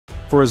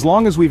For as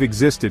long as we've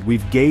existed,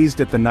 we've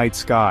gazed at the night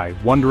sky,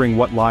 wondering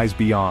what lies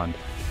beyond.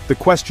 The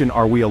question,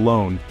 "Are we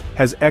alone?"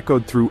 has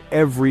echoed through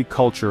every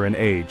culture and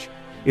age.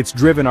 It's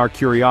driven our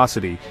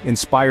curiosity,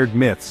 inspired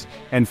myths,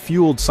 and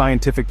fueled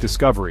scientific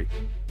discovery.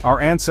 Our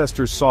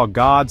ancestors saw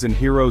gods and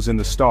heroes in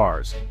the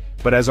stars,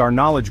 but as our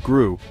knowledge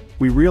grew,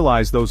 we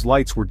realized those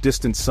lights were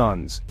distant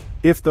suns.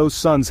 If those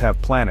suns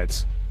have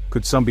planets,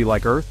 could some be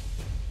like Earth?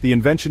 The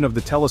invention of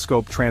the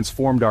telescope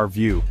transformed our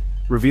view,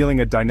 revealing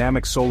a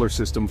dynamic solar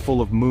system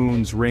full of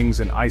moons, rings,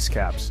 and ice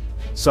caps.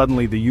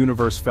 Suddenly the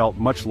universe felt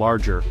much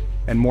larger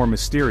and more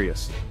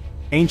mysterious.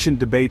 Ancient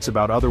debates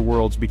about other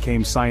worlds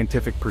became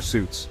scientific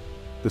pursuits.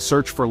 The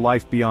search for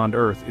life beyond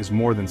Earth is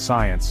more than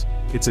science,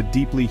 it's a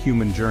deeply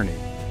human journey.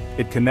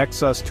 It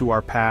connects us to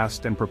our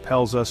past and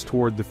propels us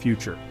toward the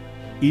future.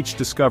 Each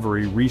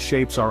discovery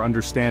reshapes our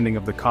understanding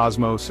of the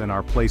cosmos and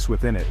our place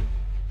within it.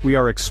 We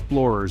are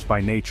explorers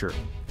by nature,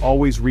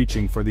 always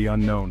reaching for the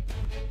unknown.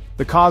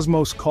 The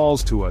cosmos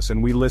calls to us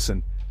and we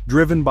listen,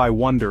 driven by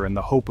wonder and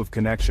the hope of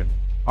connection.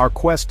 Our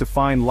quest to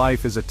find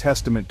life is a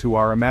testament to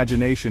our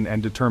imagination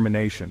and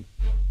determination.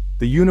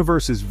 The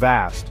universe is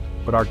vast,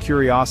 but our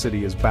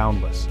curiosity is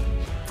boundless.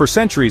 For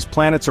centuries,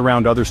 planets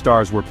around other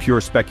stars were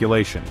pure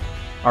speculation.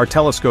 Our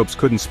telescopes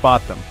couldn't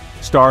spot them,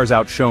 stars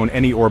outshone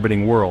any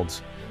orbiting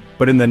worlds.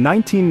 But in the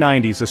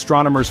 1990s,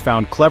 astronomers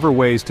found clever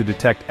ways to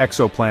detect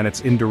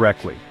exoplanets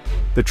indirectly.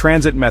 The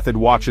transit method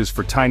watches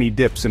for tiny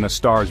dips in a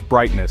star's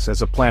brightness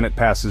as a planet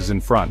passes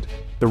in front.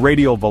 The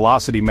radial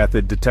velocity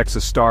method detects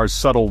a star's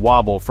subtle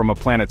wobble from a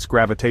planet's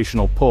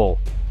gravitational pull.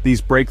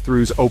 These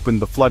breakthroughs opened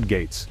the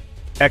floodgates.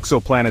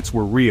 Exoplanets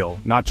were real,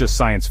 not just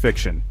science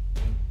fiction.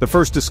 The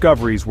first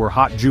discoveries were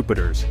hot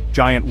Jupiters,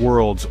 giant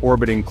worlds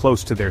orbiting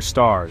close to their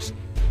stars.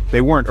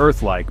 They weren't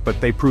Earth-like,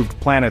 but they proved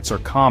planets are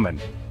common.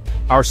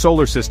 Our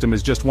solar system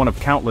is just one of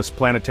countless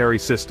planetary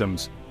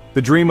systems.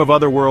 The dream of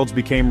other worlds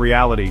became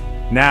reality.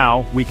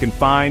 Now, we can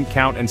find,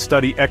 count, and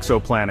study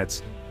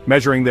exoplanets,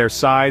 measuring their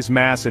size,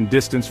 mass, and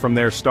distance from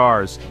their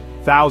stars.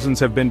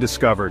 Thousands have been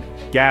discovered: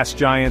 gas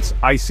giants,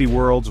 icy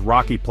worlds,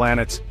 rocky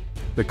planets.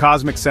 The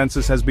cosmic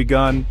census has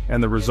begun,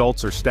 and the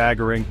results are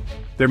staggering.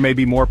 There may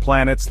be more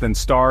planets than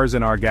stars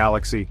in our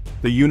galaxy.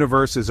 The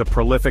universe is a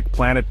prolific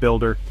planet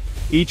builder.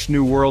 Each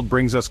new world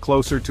brings us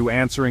closer to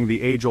answering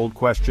the age-old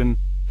question,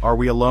 are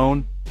we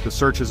alone? The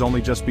search has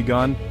only just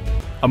begun.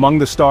 Among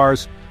the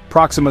stars,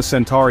 Proxima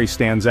Centauri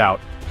stands out,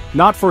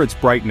 not for its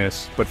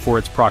brightness, but for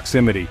its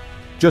proximity.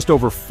 Just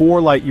over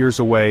 4 light-years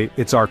away,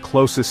 it's our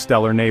closest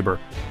stellar neighbor.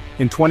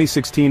 In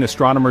 2016,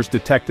 astronomers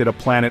detected a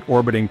planet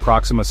orbiting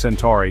Proxima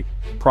Centauri,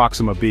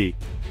 Proxima B.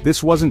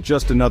 This wasn't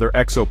just another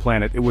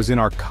exoplanet, it was in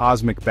our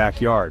cosmic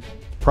backyard.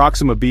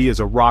 Proxima B is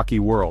a rocky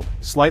world,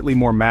 slightly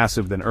more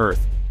massive than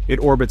Earth. It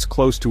orbits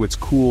close to its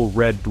cool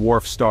red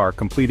dwarf star,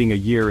 completing a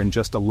year in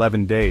just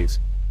 11 days.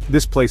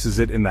 This places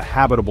it in the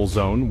habitable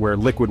zone, where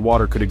liquid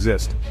water could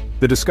exist.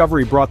 The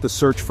discovery brought the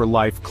search for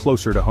life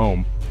closer to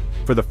home.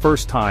 For the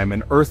first time,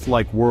 an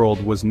Earth-like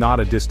world was not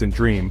a distant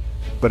dream,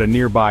 but a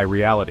nearby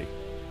reality.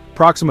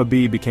 Proxima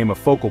B became a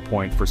focal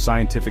point for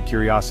scientific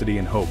curiosity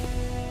and hope.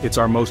 It's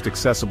our most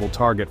accessible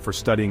target for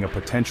studying a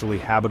potentially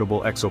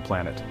habitable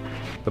exoplanet.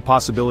 The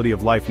possibility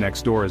of life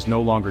next door is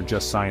no longer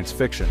just science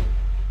fiction.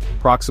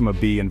 Proxima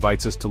B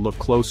invites us to look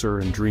closer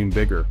and dream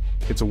bigger.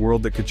 It's a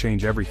world that could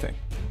change everything.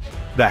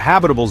 The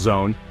habitable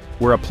zone,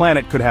 where a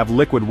planet could have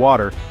liquid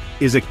water,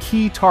 is a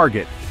key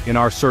target in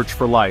our search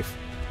for life.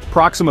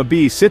 Proxima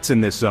B sits in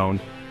this zone,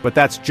 but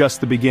that's just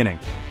the beginning.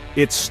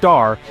 Its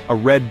star, a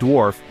red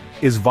dwarf,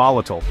 is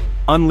volatile,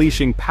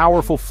 unleashing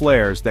powerful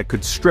flares that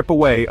could strip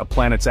away a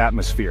planet's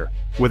atmosphere.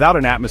 Without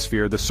an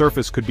atmosphere, the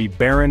surface could be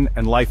barren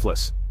and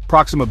lifeless.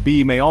 Proxima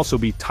B may also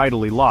be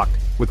tidally locked,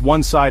 with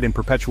one side in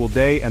perpetual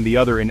day and the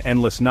other in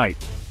endless night.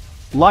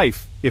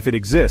 Life, if it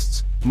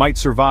exists, might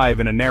survive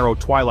in a narrow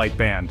twilight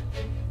band.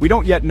 We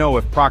don't yet know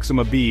if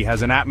Proxima B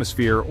has an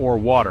atmosphere or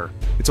water.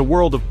 It's a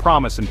world of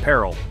promise and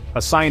peril,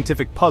 a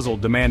scientific puzzle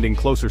demanding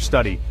closer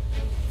study.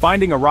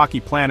 Finding a rocky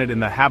planet in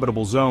the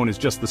habitable zone is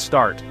just the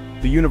start.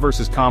 The universe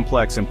is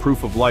complex and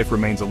proof of life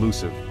remains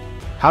elusive.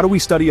 How do we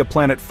study a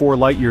planet 4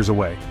 light-years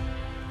away?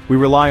 We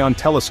rely on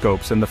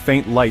telescopes and the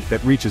faint light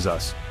that reaches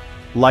us.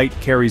 Light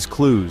carries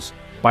clues.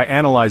 By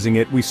analyzing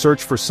it, we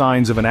search for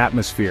signs of an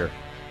atmosphere.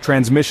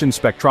 Transmission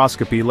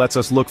spectroscopy lets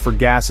us look for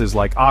gases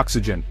like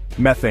oxygen,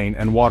 methane,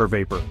 and water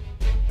vapor.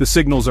 The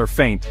signals are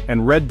faint,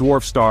 and red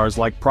dwarf stars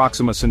like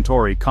Proxima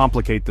Centauri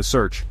complicate the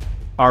search.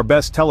 Our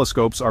best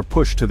telescopes are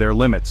pushed to their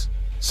limits.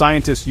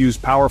 Scientists use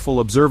powerful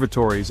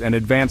observatories and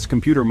advanced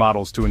computer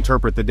models to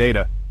interpret the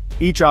data.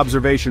 Each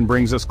observation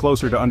brings us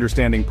closer to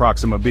understanding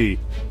Proxima B.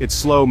 It's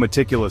slow,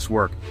 meticulous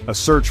work, a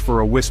search for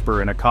a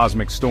whisper in a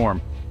cosmic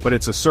storm. But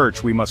it's a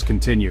search we must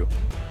continue.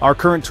 Our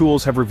current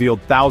tools have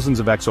revealed thousands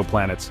of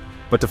exoplanets,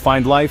 but to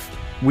find life,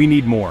 we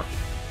need more.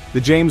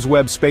 The James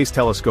Webb Space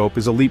Telescope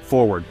is a leap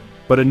forward,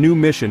 but a new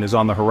mission is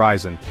on the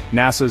horizon,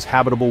 NASA's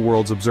Habitable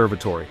Worlds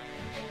Observatory.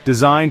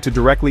 Designed to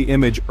directly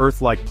image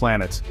Earth-like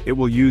planets, it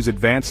will use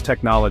advanced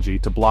technology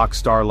to block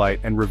starlight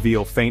and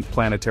reveal faint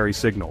planetary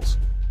signals.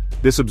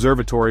 This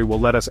observatory will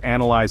let us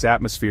analyze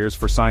atmospheres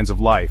for signs of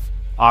life,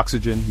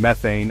 oxygen,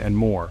 methane, and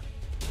more.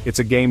 It's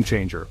a game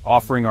changer,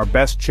 offering our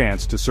best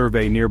chance to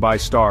survey nearby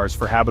stars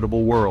for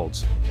habitable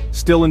worlds.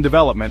 Still in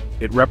development,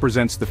 it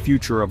represents the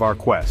future of our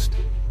quest.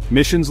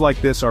 Missions like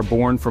this are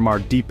born from our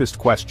deepest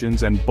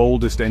questions and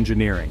boldest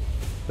engineering.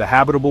 The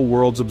Habitable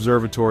Worlds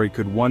Observatory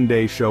could one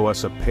day show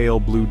us a pale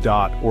blue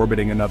dot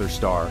orbiting another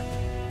star.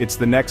 It's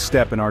the next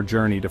step in our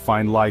journey to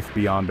find life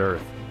beyond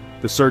Earth.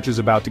 The search is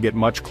about to get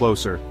much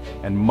closer,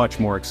 and much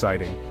more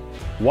exciting.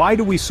 Why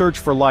do we search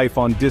for life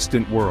on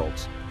distant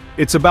worlds?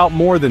 It's about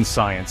more than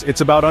science,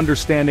 it's about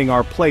understanding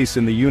our place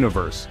in the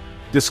universe.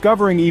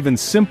 Discovering even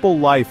simple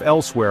life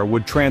elsewhere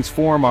would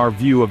transform our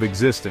view of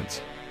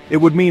existence. It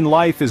would mean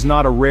life is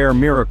not a rare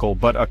miracle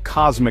but a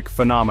cosmic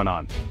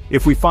phenomenon.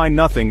 If we find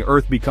nothing,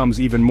 Earth becomes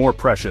even more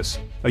precious,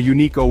 a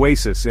unique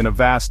oasis in a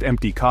vast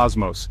empty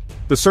cosmos.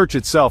 The search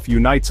itself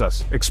unites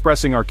us,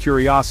 expressing our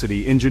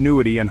curiosity,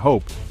 ingenuity, and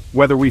hope.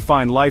 Whether we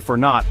find life or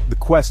not, the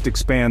quest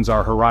expands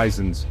our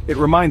horizons. It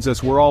reminds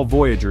us we're all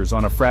voyagers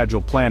on a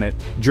fragile planet,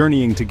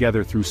 journeying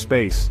together through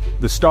space.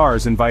 The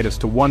stars invite us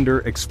to wonder,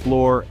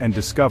 explore, and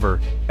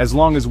discover. As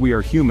long as we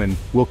are human,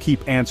 we'll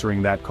keep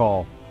answering that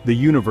call. The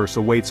universe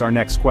awaits our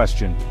next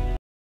question.